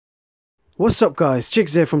What's up guys,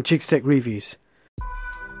 Chicks here from Chicks Tech Reviews.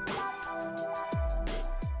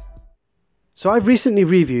 So I've recently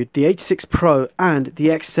reviewed the H6 Pro and the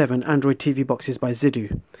X7 Android TV boxes by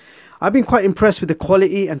Zidoo. I've been quite impressed with the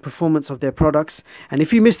quality and performance of their products, and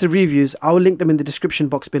if you missed the reviews, I'll link them in the description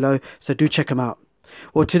box below, so do check them out.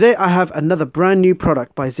 Well, today I have another brand new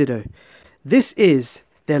product by Zidoo. This is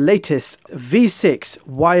their latest V6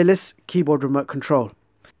 wireless keyboard remote control.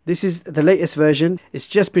 This is the latest version. It's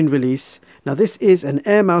just been released. Now this is an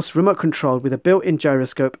air mouse remote control with a built-in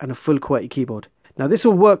gyroscope and a full QWERTY keyboard. Now this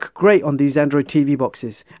will work great on these Android TV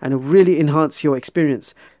boxes and will really enhance your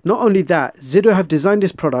experience. Not only that, Zidoo have designed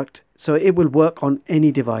this product so it will work on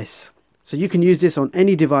any device. So you can use this on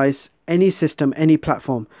any device, any system, any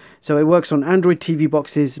platform. So it works on Android TV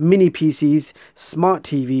boxes, mini PCs, smart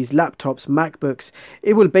TVs, laptops, MacBooks.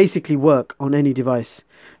 It will basically work on any device.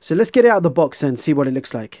 So let's get it out of the box and see what it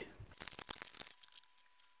looks like.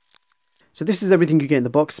 So this is everything you get in the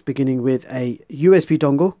box, beginning with a USB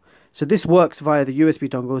dongle. So this works via the USB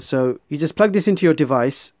dongle. So you just plug this into your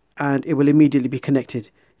device and it will immediately be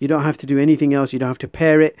connected. You don't have to do anything else. You don't have to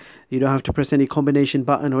pair it. You don't have to press any combination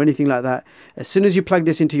button or anything like that. As soon as you plug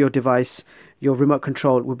this into your device, your remote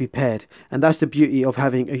control will be paired. And that's the beauty of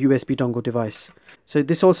having a USB dongle device. So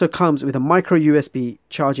this also comes with a micro USB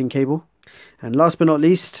charging cable. And last but not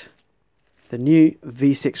least, the new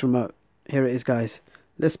V6 remote. Here it is, guys.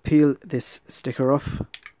 Let's peel this sticker off.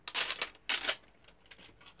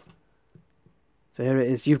 So here it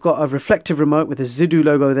is. You've got a reflective remote with a Zidoo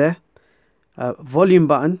logo there. Volume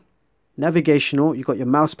button, navigational, you've got your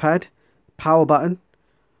mouse pad, power button,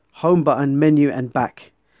 home button, menu and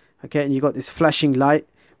back. Okay, and you've got this flashing light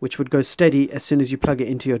which would go steady as soon as you plug it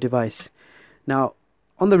into your device. Now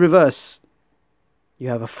on the reverse you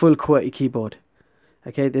have a full QWERTY keyboard.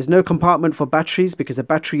 Okay, there's no compartment for batteries because the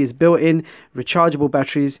battery is built in, rechargeable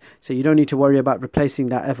batteries, so you don't need to worry about replacing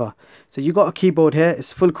that ever. So you've got a keyboard here,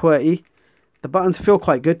 it's full QWERTY. The buttons feel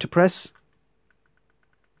quite good to press.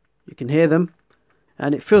 You can hear them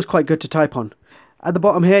and it feels quite good to type on. At the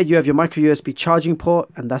bottom here you have your micro USB charging port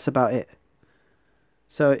and that's about it.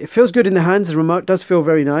 So it feels good in the hands. The remote does feel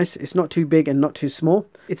very nice. It's not too big and not too small.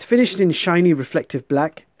 It's finished in shiny reflective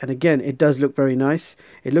black and again it does look very nice.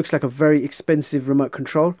 It looks like a very expensive remote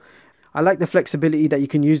control. I like the flexibility that you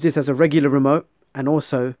can use this as a regular remote and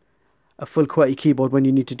also a full QWERTY keyboard when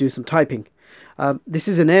you need to do some typing. This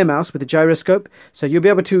is an air mouse with a gyroscope, so you'll be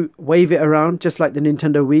able to wave it around just like the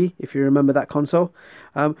Nintendo Wii, if you remember that console.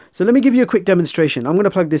 So let me give you a quick demonstration. I'm going to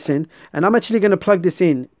plug this in, and I'm actually going to plug this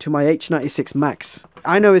in to my H96 Max.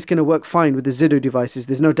 I know it's going to work fine with the Zidoo devices,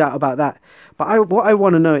 there's no doubt about that. But what I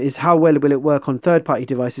want to know is how well will it work on third-party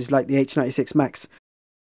devices like the H96 Max.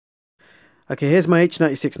 Okay, here's my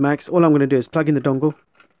H96 Max. All I'm going to do is plug in the dongle.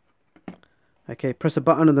 Okay, press a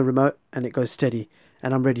button on the remote and it goes steady,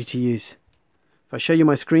 and I'm ready to use. If I show you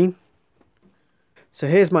my screen, so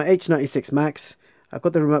here's my H96 Max. I've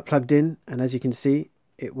got the remote plugged in and as you can see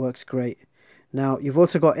it works great. Now you've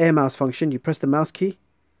also got air mouse function. You press the mouse key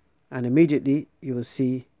and immediately you will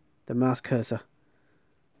see the mouse cursor.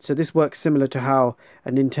 So this works similar to how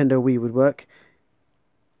a Nintendo Wii would work.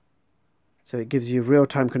 So it gives you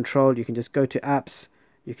real-time control. You can just go to apps,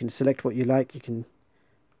 you can select what you like, you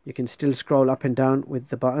can still scroll up and down with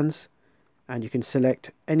the buttons. And you can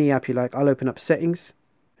select any app you like. I'll open up settings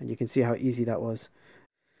and you can see how easy that was.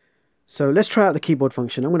 So let's try out the keyboard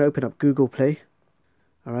function. I'm going to open up Google Play.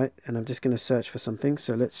 Alright, and I'm just going to search for something.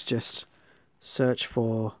 So let's just search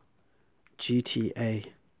for GTA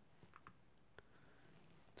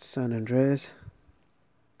San Andreas.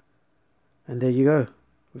 And there you go.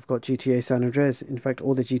 We've got GTA San Andreas. In fact,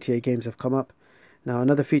 all the GTA games have come up. Now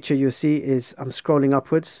another feature you'll see is I'm scrolling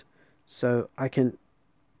upwards. So I can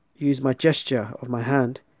use my gesture of my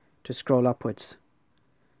hand to scroll upwards,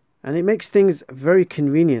 and it makes things very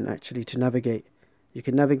convenient actually to navigate. You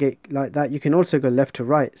can navigate like that. You can also go left to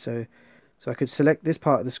right, so I could select this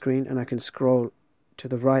part of the screen and I can scroll to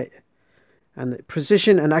the right, and the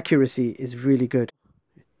precision and accuracy is really good.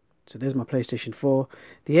 So there's my PlayStation 4.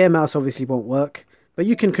 The air mouse obviously won't work, but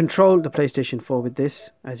you can control the PlayStation 4 with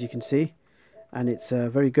this, as you can see, and it's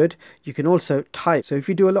very good. You can also type, so if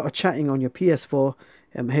you do a lot of chatting on your PS4,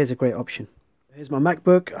 here's a great option. Here's my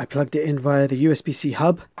MacBook. I plugged it in via the USB-C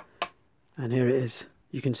hub and here it is.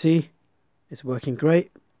 You can see it's working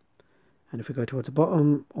great, and if we go towards the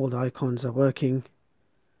bottom, all the icons are working.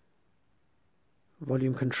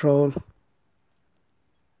 Volume control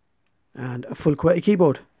and a full QWERTY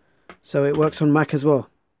keyboard, so it works on Mac as well.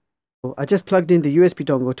 I just plugged in the USB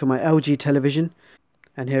dongle to my LG television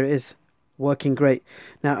and here it is, working great.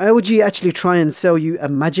 Now LG actually try and sell you a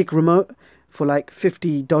magic remote for like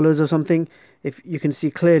 $50 or something. If you can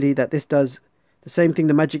see clearly that this does the same thing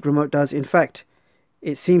the Magic Remote does. In fact,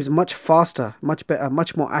 it seems much faster, much better,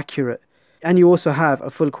 much more accurate. And you also have a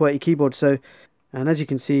full QWERTY keyboard. So, and as you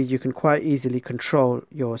can see, you can quite easily control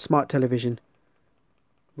your smart television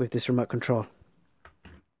with this remote control.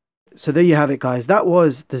 So there you have it, guys. That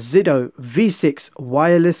was the Zidoo V6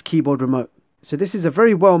 wireless keyboard remote. So this is a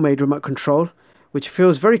very well made remote control, which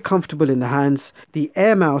feels very comfortable in the hands. The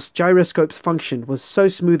air mouse gyroscope's function was so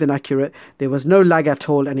smooth and accurate, there was no lag at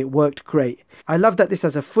all, and it worked great. I love that this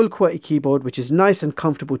has a full QWERTY keyboard, which is nice and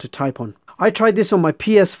comfortable to type on. I tried this on my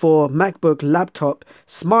PS4, MacBook, laptop,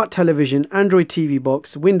 smart television, Android TV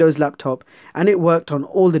box, Windows laptop, and it worked on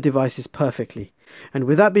all the devices perfectly. And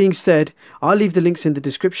with that being said, I'll leave the links in the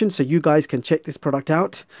description so you guys can check this product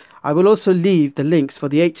out. I will also leave the links for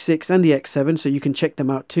the H6 and the X7 so you can check them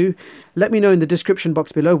out too. Let me know in the description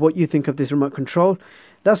box below what you think of this remote control.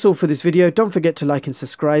 That's all for this video. Don't forget to like and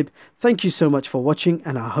subscribe. Thank you so much for watching,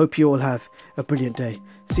 and I hope you all have a brilliant day.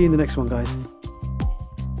 See you in the next one, guys.